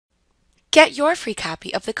Get your free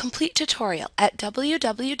copy of the complete tutorial at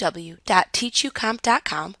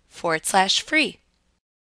www.teachucomp.com/free.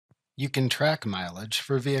 You can track mileage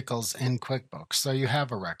for vehicles in QuickBooks, so you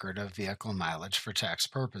have a record of vehicle mileage for tax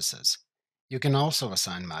purposes. You can also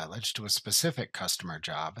assign mileage to a specific customer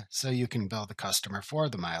job, so you can bill the customer for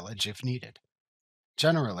the mileage if needed.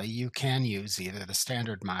 Generally, you can use either the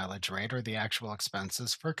standard mileage rate or the actual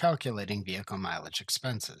expenses for calculating vehicle mileage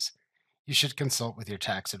expenses. You should consult with your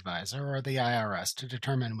tax advisor or the IRS to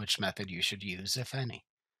determine which method you should use, if any.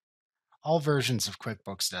 All versions of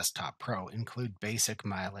QuickBooks Desktop Pro include basic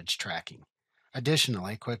mileage tracking.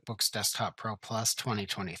 Additionally, QuickBooks Desktop Pro Plus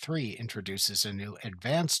 2023 introduces a new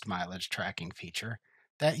advanced mileage tracking feature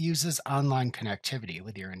that uses online connectivity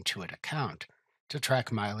with your Intuit account to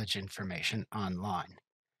track mileage information online.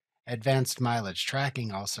 Advanced mileage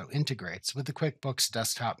tracking also integrates with the QuickBooks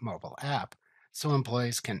Desktop mobile app, so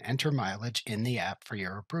employees can enter mileage in the app for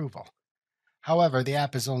your approval. However, the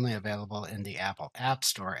app is only available in the Apple App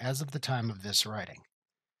Store as of the time of this writing.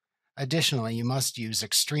 Additionally, you must use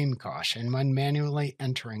extreme caution when manually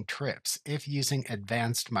entering trips if using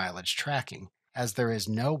advanced mileage tracking, as there is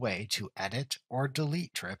no way to edit or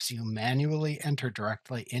delete trips you manually enter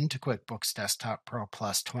directly into QuickBooks Desktop Pro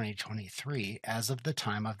Plus 2023 as of the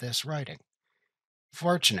time of this writing.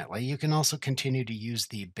 Fortunately, you can also continue to use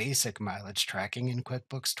the basic mileage tracking in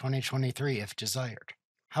QuickBooks 2023 if desired.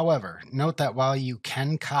 However, note that while you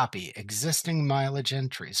can copy existing mileage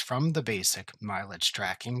entries from the basic mileage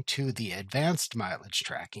tracking to the advanced mileage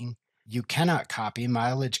tracking, you cannot copy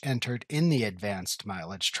mileage entered in the advanced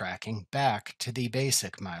mileage tracking back to the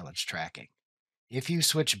basic mileage tracking. If you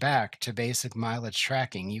switch back to basic mileage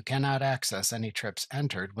tracking, you cannot access any trips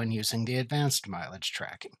entered when using the advanced mileage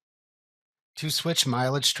tracking. To switch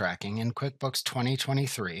mileage tracking in QuickBooks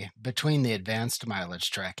 2023 between the advanced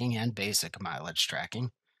mileage tracking and basic mileage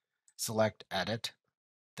tracking, select Edit,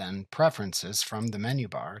 then Preferences from the menu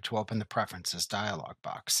bar to open the Preferences dialog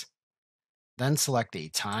box. Then select the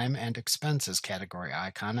Time and Expenses category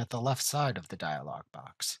icon at the left side of the dialog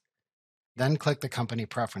box. Then click the Company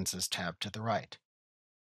Preferences tab to the right.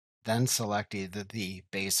 Then select either the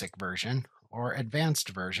Basic version or Advanced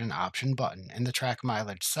version option button in the Track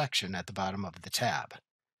Mileage section at the bottom of the tab.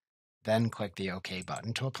 Then click the OK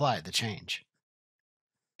button to apply the change.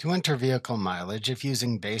 To enter vehicle mileage if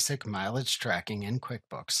using basic mileage tracking in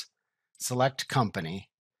QuickBooks, select Company,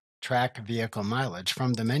 Track Vehicle Mileage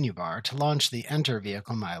from the menu bar to launch the Enter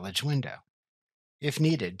Vehicle Mileage window. If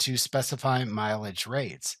needed to specify mileage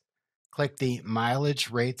rates, click the Mileage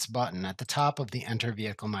Rates button at the top of the Enter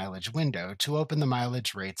Vehicle Mileage window to open the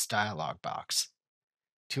Mileage Rates dialog box.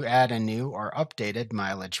 To add a new or updated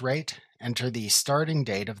mileage rate, enter the starting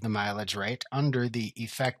date of the mileage rate under the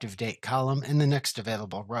Effective Date column in the next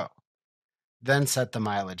available row. Then set the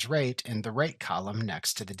mileage rate in the Rate column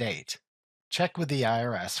next to the date. Check with the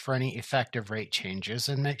IRS for any effective rate changes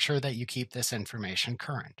and make sure that you keep this information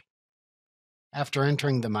current. After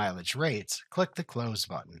entering the mileage rates, click the Close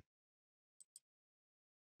button.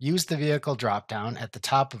 Use the Vehicle drop-down at the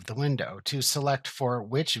top of the window to select for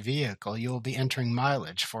which vehicle you will be entering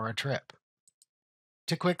mileage for a trip.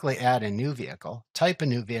 To quickly add a new vehicle, type a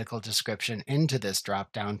new vehicle description into this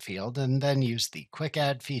drop-down field and then use the Quick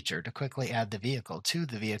Add feature to quickly add the vehicle to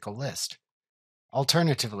the vehicle list.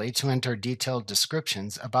 Alternatively, to enter detailed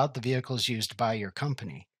descriptions about the vehicles used by your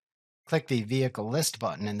company, click the Vehicle List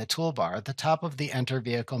button in the toolbar at the top of the Enter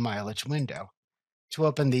Vehicle Mileage window to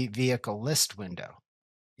open the Vehicle List window.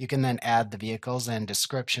 You can then add the vehicles and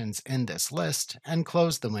descriptions in this list and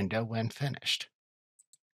close the window when finished.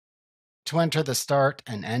 To enter the start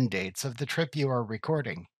and end dates of the trip you are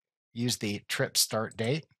recording, use the Trip Start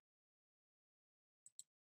Date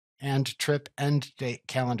and Trip End Date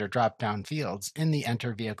Calendar drop-down fields in the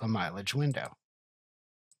Enter Vehicle Mileage window.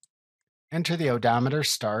 Enter the odometer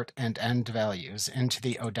start and end values into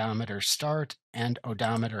the odometer start and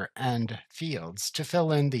odometer end fields to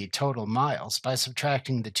fill in the total miles by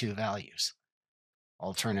subtracting the two values.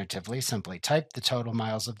 Alternatively, simply type the total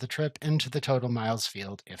miles of the trip into the total miles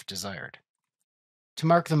field if desired. To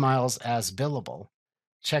mark the miles as billable,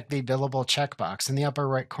 check the Billable checkbox in the upper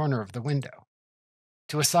right corner of the window.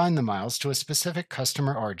 To assign the miles to a specific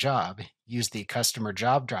customer or job, use the Customer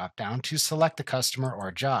Job drop-down to select the customer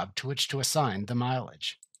or job to which to assign the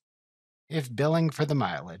mileage. If billing for the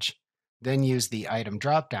mileage, then use the Item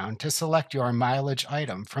drop-down to select your mileage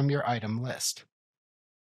item from your item list.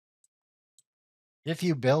 If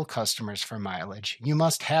you bill customers for mileage, you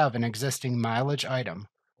must have an existing mileage item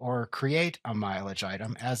or create a mileage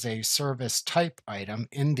item as a service type item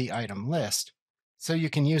in the item list, so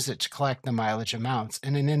you can use it to collect the mileage amounts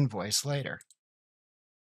in an invoice later.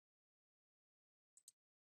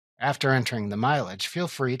 After entering the mileage, feel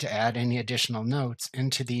free to add any additional notes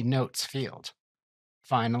into the Notes field.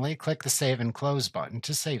 Finally, click the Save and Close button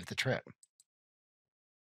to save the trip.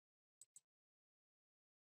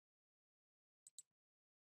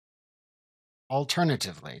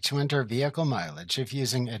 Alternatively, to enter vehicle mileage if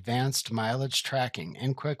using advanced mileage tracking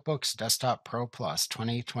in QuickBooks Desktop Pro Plus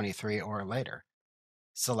 2023 or later,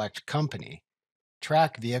 select Company,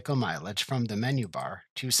 track vehicle mileage from the menu bar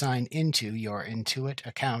to sign into your Intuit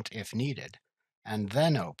account if needed, and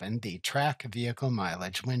then open the Track Vehicle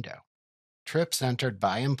Mileage window. Trips entered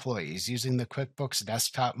by employees using the QuickBooks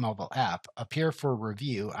Desktop mobile app appear for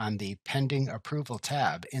review on the Pending Approval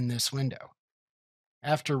tab in this window.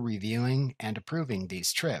 After reviewing and approving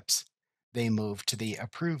these trips, they move to the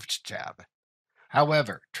Approved tab.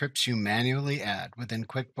 However, trips you manually add within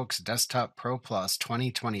QuickBooks Desktop Pro Plus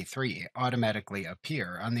 2023 automatically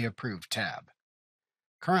appear on the Approved tab.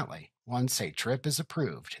 Currently, once a trip is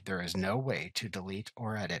approved, there is no way to delete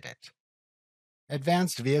or edit it.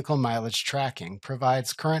 Advanced Vehicle Mileage Tracking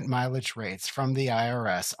provides current mileage rates from the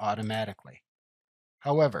IRS automatically.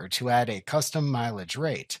 However, to add a custom mileage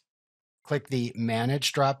rate, click the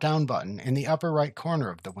Manage drop-down button in the upper right corner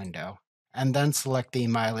of the window, and then select the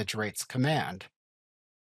Mileage Rates command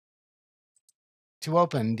to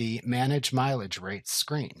open the Manage Mileage Rates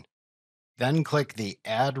screen. Then click the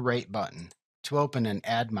Add Rate button to open an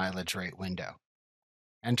Add Mileage Rate window.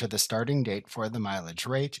 Enter the starting date for the mileage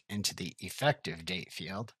rate into the Effective Date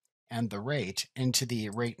field and the rate into the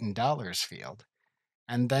Rate in Dollars field,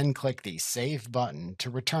 and then click the Save button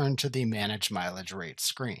to return to the Manage Mileage Rate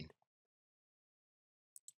screen.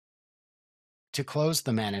 To close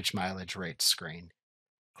the Manage Mileage Rate screen,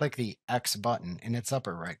 click the X button in its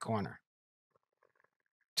upper right corner.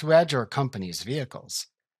 To add your company's vehicles,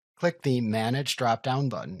 click the Manage drop-down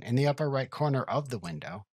button in the upper right corner of the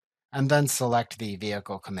window, and then select the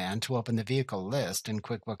Vehicle command to open the vehicle list in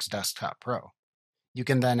QuickBooks Desktop Pro. You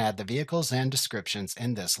can then add the vehicles and descriptions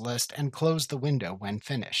in this list and close the window when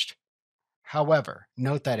finished. However,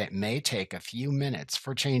 note that it may take a few minutes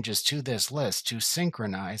for changes to this list to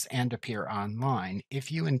synchronize and appear online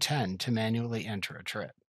if you intend to manually enter a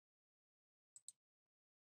trip.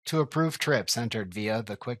 To approve trips entered via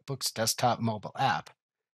the QuickBooks Desktop mobile app,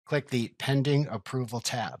 click the Pending Approval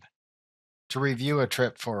tab. To review a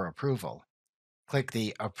trip for approval, click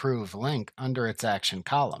the Approve link under its action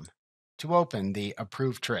column to open the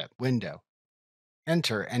Approve Trip window.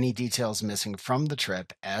 Enter any details missing from the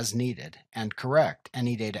trip as needed and correct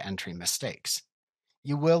any data entry mistakes.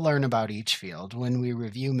 You will learn about each field when we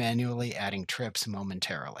review manually adding trips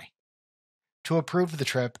momentarily. To approve the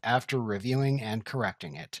trip after reviewing and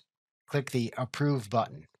correcting it, click the Approve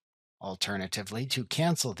button. Alternatively, to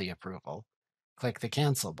cancel the approval, click the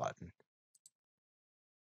Cancel button.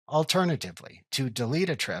 Alternatively, to delete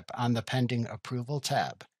a trip on the Pending Approval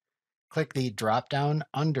tab, click the drop-down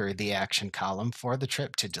under the action column for the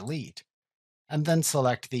trip to delete, and then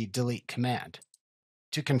select the Delete command.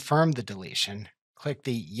 To confirm the deletion, click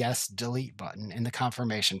the Yes Delete button in the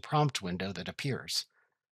confirmation prompt window that appears.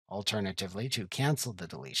 Alternatively, to cancel the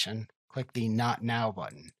deletion, click the Not Now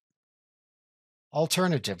button.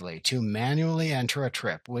 Alternatively, to manually enter a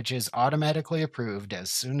trip which is automatically approved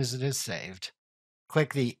as soon as it is saved,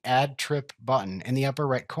 click the Add Trip button in the upper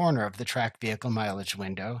right corner of the Track Vehicle Mileage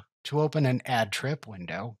window to open an Add Trip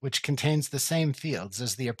window which contains the same fields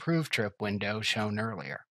as the Approved Trip window shown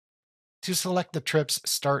earlier. To select the trip's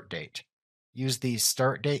start date, use the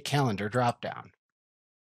Start Date Calendar dropdown.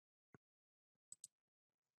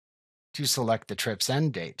 To select the trip's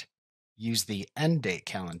end date, use the End Date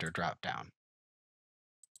Calendar dropdown.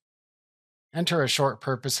 Enter a short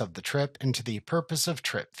purpose of the trip into the Purpose of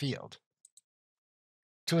Trip field.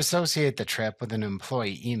 To associate the trip with an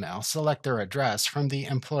employee email, select their address from the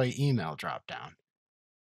Employee Email dropdown.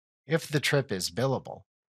 If the trip is billable,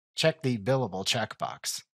 check the Billable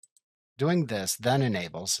checkbox. Doing this then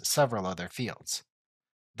enables several other fields.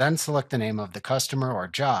 Then select the name of the customer or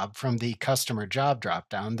job from the Customer Job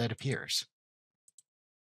dropdown that appears.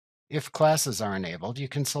 If classes are enabled, you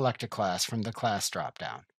can select a class from the Class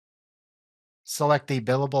dropdown. Select the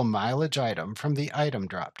billable mileage item from the Item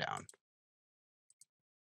dropdown.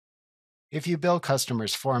 If you bill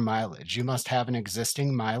customers for mileage, you must have an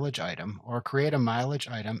existing mileage item or create a mileage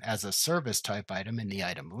item as a service type item in the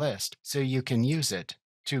item list so you can use it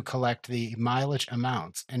to collect the mileage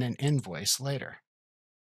amounts in an invoice later.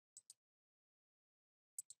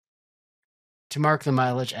 To mark the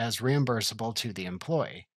mileage as reimbursable to the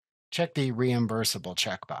employee, check the Reimbursable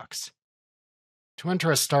checkbox. To enter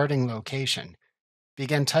a starting location,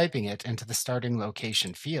 begin typing it into the starting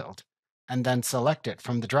location field, and then select it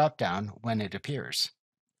from the drop-down when it appears.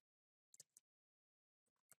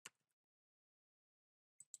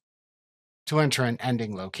 To enter an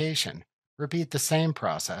ending location, repeat the same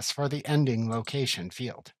process for the ending location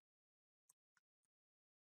field.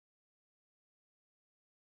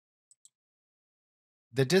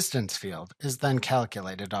 The distance field is then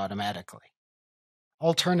calculated automatically.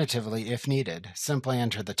 Alternatively, if needed, simply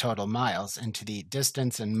enter the total miles into the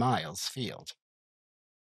distance in miles field.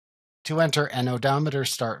 To enter an odometer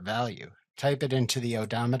start value, type it into the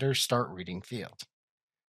odometer start reading field.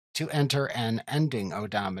 To enter an ending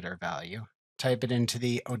odometer value, type it into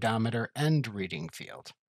the odometer end reading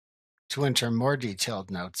field. To enter more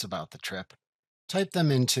detailed notes about the trip, type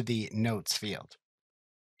them into the Notes field.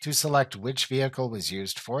 To select which vehicle was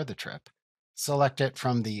used for the trip, select it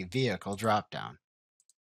from the Vehicle dropdown.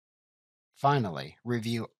 Finally,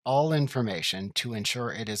 review all information to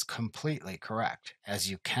ensure it is completely correct, as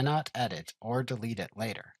you cannot edit or delete it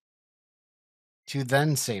later. To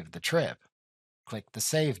then save the trip, click the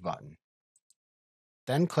Save button.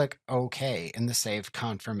 Then click OK in the Save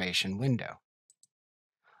Confirmation window.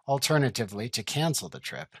 Alternatively, to cancel the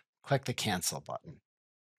trip, click the Cancel button.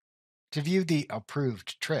 To view the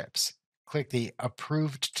approved trips, click the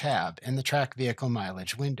Approved tab in the Track Vehicle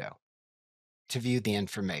Mileage window. To view the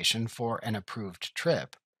information for an approved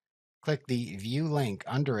trip, click the View link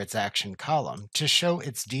under its action column to show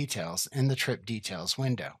its details in the Trip Details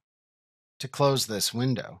window. To close this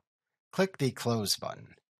window, click the Close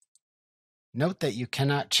button. Note that you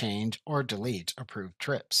cannot change or delete approved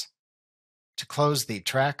trips. To close the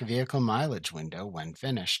Track Vehicle Mileage window when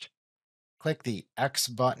finished, click the X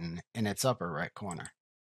button in its upper right corner.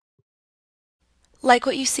 Like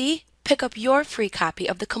what you see? Pick up your free copy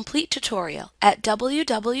of the complete tutorial at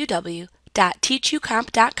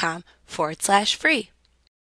www.teachucomp.com/free.